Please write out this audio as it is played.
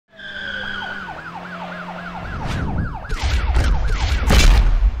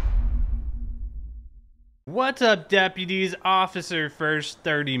What's up, deputies? Officer First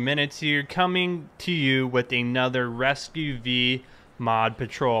 30 Minutes here, coming to you with another Rescue V mod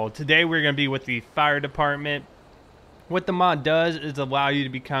patrol. Today we're going to be with the fire department. What the mod does is allow you to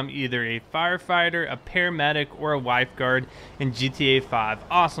become either a firefighter, a paramedic, or a lifeguard in GTA 5.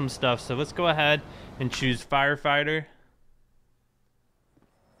 Awesome stuff. So let's go ahead and choose firefighter.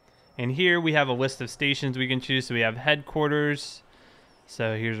 And here we have a list of stations we can choose. So we have headquarters.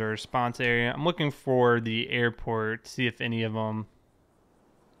 So here's our response area. I'm looking for the airport, see if any of them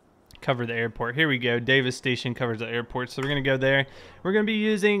cover the airport. Here we go. Davis Station covers the airport, so we're going to go there. We're going to be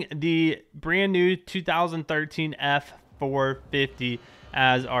using the brand new 2013 F450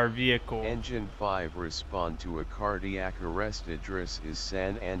 as our vehicle. Engine 5, respond to a cardiac arrest. Address is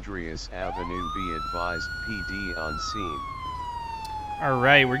San Andreas Avenue. Be advised, PD on scene.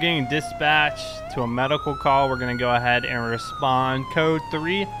 Alright, we're getting dispatched to a medical call. We're going to go ahead and respond. Code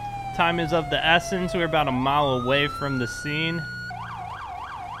 3, time is of the essence. We're about a mile away from the scene.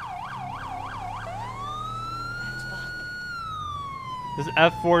 This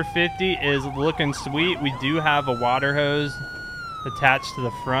F450 is looking sweet. We do have a water hose attached to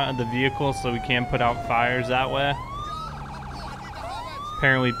the front of the vehicle, so we can put out fires that way.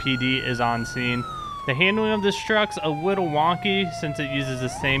 Apparently PD is on scene. The handling of this truck's a little wonky since it uses the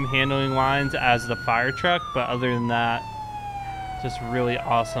same handling lines as the Firetruck, but other than that, just really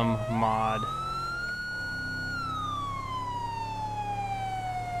awesome mod.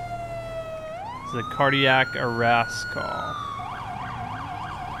 It's a cardiac arrest call.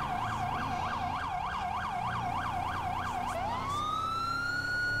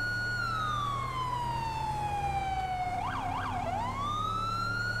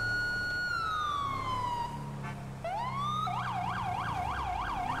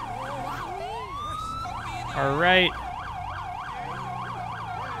 All right,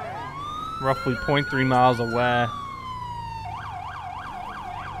 roughly 0.3 miles away.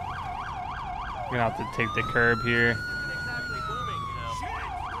 We're gonna have to take the curb here.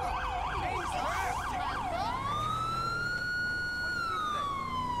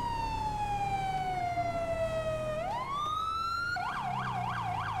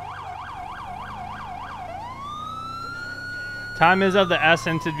 Time is of the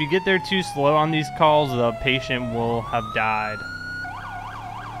essence. If you get there too slow on these calls, the patient will have died.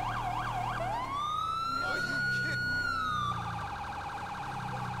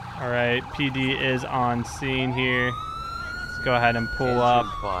 Alright, PD is on scene here. Let's go ahead and pull Engine up.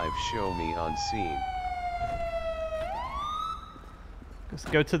 5, show me on scene. Let's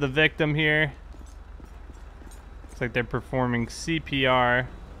go to the victim here. Looks like they're performing CPR.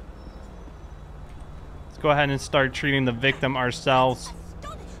 Go ahead and start treating the victim ourselves.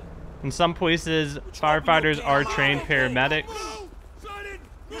 In some places, firefighters are trained paramedics.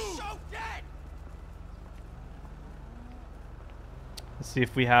 Let's see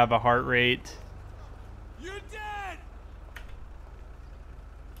if we have a heart rate.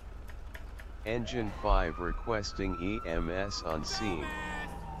 Engine 5 requesting EMS on scene.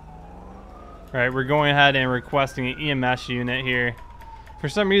 Alright, we're going ahead and requesting an EMS unit here. For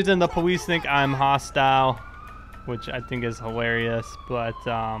some reason, the police think I'm hostile, which I think is hilarious, but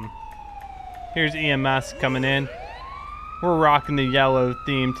here's EMS coming in. We're rocking the yellow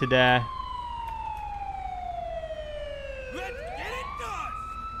theme today. Let's get it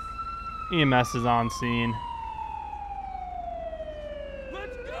done. EMS is on scene.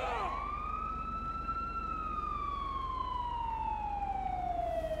 Let's go.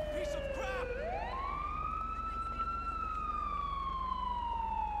 Piece of crap.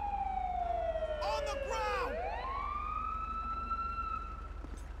 On the ground!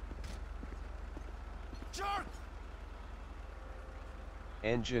 Jerk!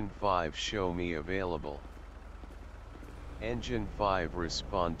 Engine 5, show me available. Engine 5,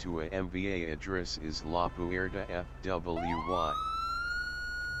 respond to a MVA. Address is La Puerta FWY.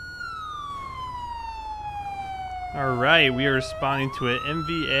 Alright, we are responding to an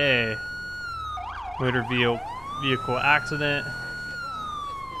MVA. Motor vehicle accident.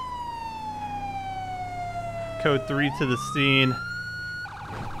 Code 3 to the scene.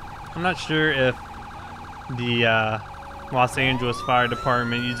 I'm not sure if the Los Angeles Fire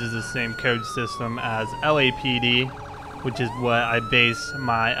Department uses the same code system as LAPD, which is what I base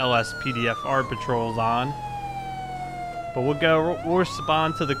my LSPDFR patrols on. But we'll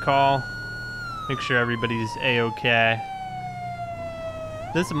respond to the call, make sure everybody's A-okay.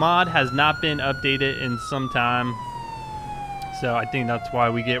 This mod has not been updated in some time, so I think that's why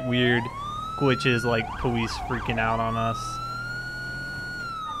we get weird glitches like police freaking out on us.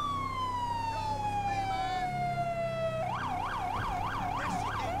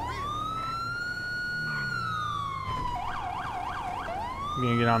 We're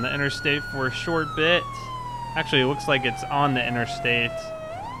gonna get on the interstate for a short bit. Actually, it looks like it's on the interstate.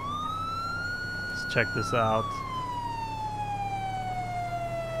 Let's check this out.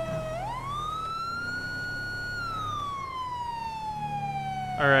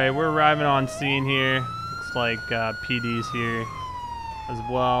 Alright, we're arriving on scene here. Looks like PD's here as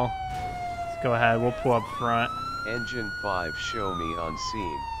well. Let's go ahead, we'll pull up front. Engine 5, show me on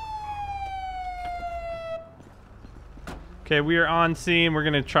scene. Okay, we are on scene. We're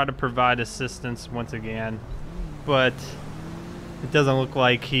gonna try to provide assistance once again, but it doesn't look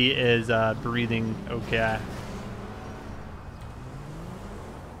like he is breathing okay.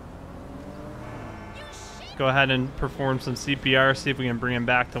 Go ahead and perform some CPR, see if we can bring him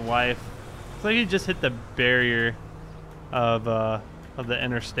back to life. Looks like he just hit the barrier of the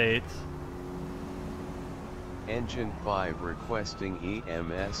interstate. Engine 5 requesting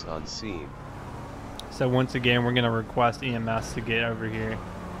EMS on scene. So once again, we're gonna request EMS to get over here.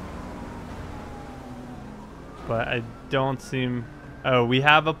 But I don't seem... Oh, we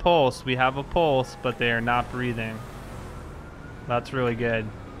have a pulse. We have a pulse, but they are not breathing. That's really good.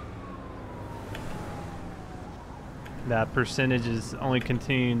 That percentage is only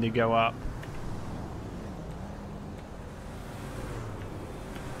continuing to go up.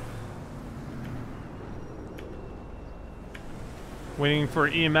 Waiting for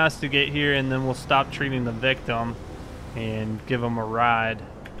EMS to get here, and then we'll stop treating the victim and give him a ride.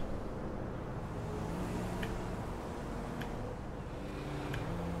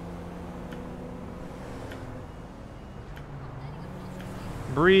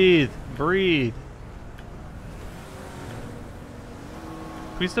 Breathe, breathe.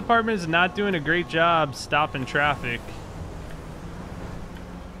 Police department is not doing a great job stopping traffic.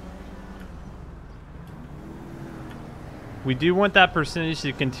 We do want that percentage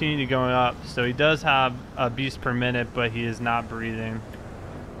to continue to go up. So he does have a beats per minute, but he is not breathing.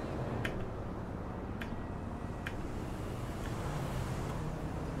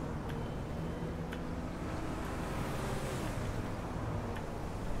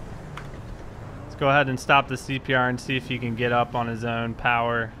 Go ahead and stop the CPR and see if he can get up on his own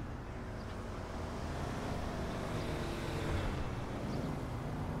power.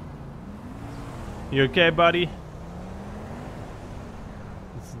 You okay, buddy?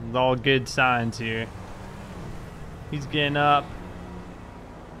 This is all good signs here. He's getting up.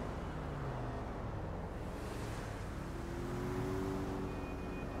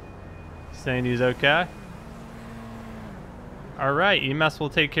 Saying he's okay. Alright, EMS will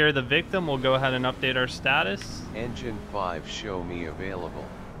take care of the victim. We'll go ahead and update our status. Engine 5, show me available.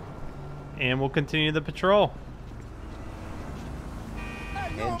 And we'll continue the patrol.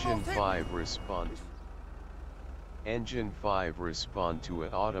 Engine 5 respond. Engine 5 respond to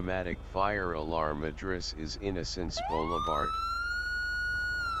an automatic fire alarm. Address is Innocence Boulevard.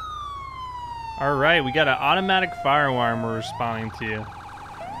 Alright, we got an automatic fire alarm we're responding to.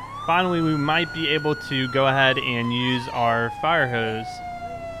 Finally, we might be able to go ahead and use our fire hose.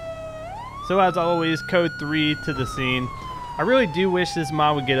 So as always, code 3 to the scene. I really do wish this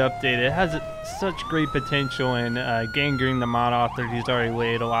mod would get updated. It has such great potential, and Gangrene, the mod author, he's already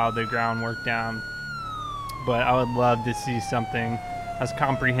laid a lot of the groundwork down. But I would love to see something as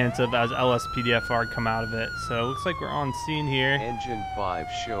comprehensive as LSPDFR come out of it. So it looks like we're on scene here. Engine 5,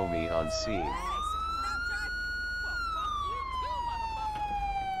 show me on scene.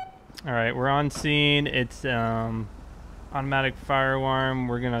 Alright, we're on scene. It's automatic fire alarm.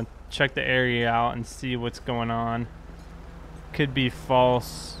 We're gonna check the area out and see what's going on. Could be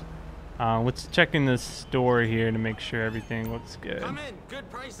false. Let's check in the store here to make sure everything looks good. Come in, good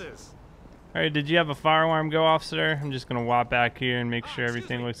prices. Alright, did you have a fire alarm go off, sir? I'm just gonna walk back here and make sure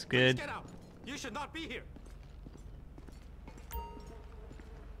everything looks good. Please get out. You should not be here.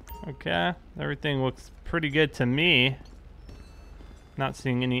 Okay, everything looks pretty good to me. Not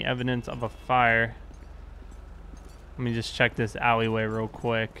seeing any evidence of a fire. Let me just check this alleyway real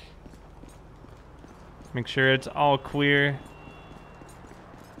quick. Make sure it's all clear.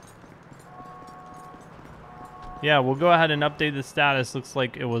 Yeah, we'll go ahead and update the status. Looks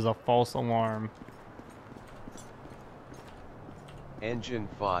like it was a false alarm. Engine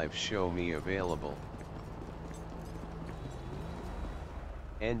 5, show me available.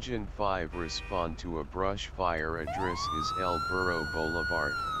 Engine 5, respond to a brush fire. Address is El Burro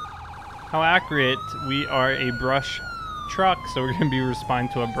Boulevard. How accurate. We are a brush truck, so we're going to be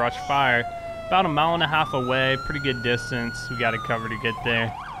responding to a brush fire. About 1.5 miles away, pretty good distance we got to cover to get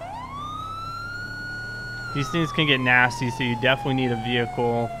there. These things can get nasty, so you definitely need a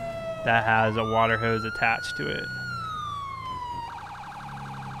vehicle that has a water hose attached to it.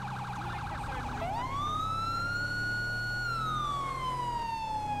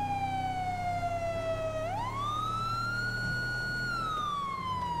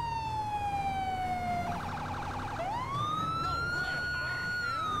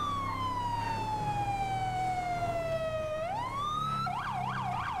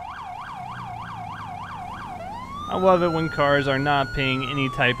 I love it when cars are not paying any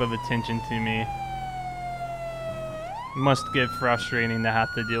type of attention to me. It must get frustrating to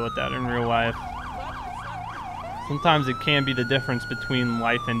have to deal with that in real life. Sometimes it can be the difference between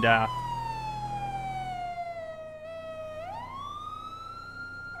life and death.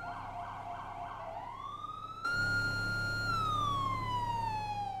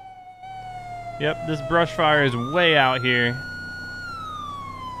 Yep, this brush fire is way out here.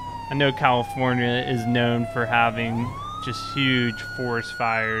 I know California is known for having just huge forest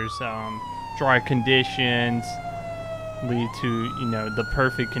fires. Dry conditions lead to, you know, the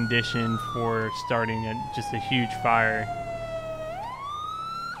perfect condition for starting just a huge fire.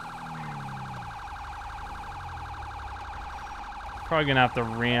 Probably gonna have to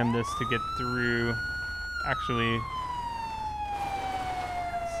ram this to get through. Actually,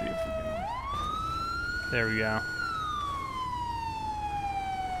 let's see if we can. There we go.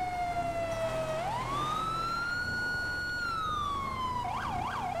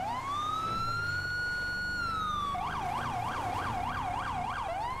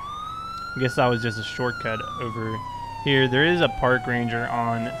 I guess that was just a shortcut over here. There is a park ranger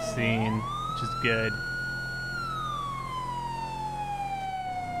on scene, which is good.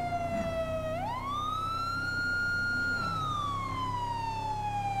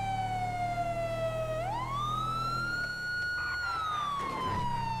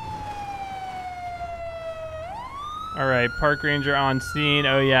 All right, park ranger on scene.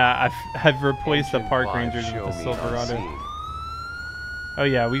 Oh yeah, I've replaced the park rangers with the Silverado. Oh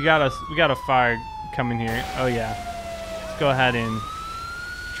yeah, we got a fire coming here. Oh yeah, let's go ahead and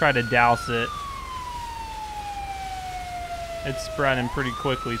try to douse it. It's spreading pretty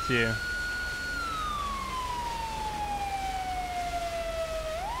quickly too.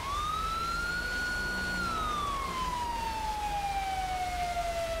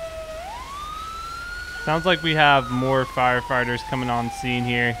 Sounds like we have more firefighters coming on scene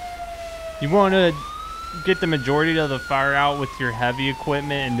here. You want to get the majority of the fire out with your heavy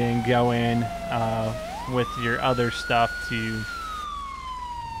equipment and then go in with your other stuff to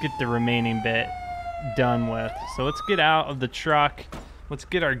get the remaining bit done with. So let's get out of the truck, let's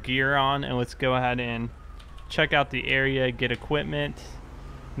get our gear on, and let's go ahead and check out the area, get equipment.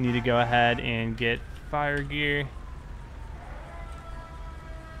 Need to go ahead and get fire gear.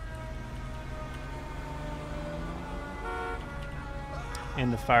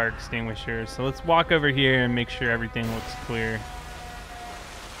 And the fire extinguisher. So let's walk over here and make sure everything looks clear.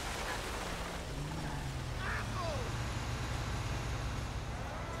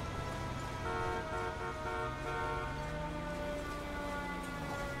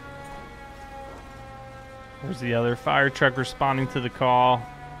 There's the other fire truck responding to the call.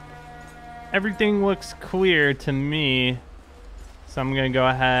 Everything looks clear to me, so I'm going to go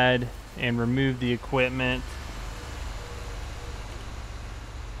ahead and remove the equipment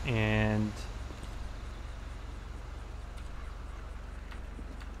and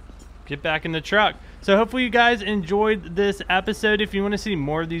get back in the truck. So hopefully you guys enjoyed this episode. If you want to see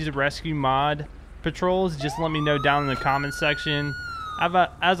more of these rescue mod patrols, just let me know down in the comment section.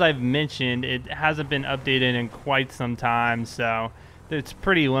 As I've mentioned, it hasn't been updated in quite some time, so it's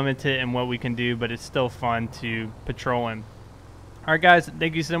pretty limited in what we can do, but it's still fun to patrol in. Alright guys,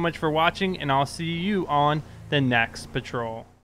 thank you so much for watching, and I'll see you on the next patrol.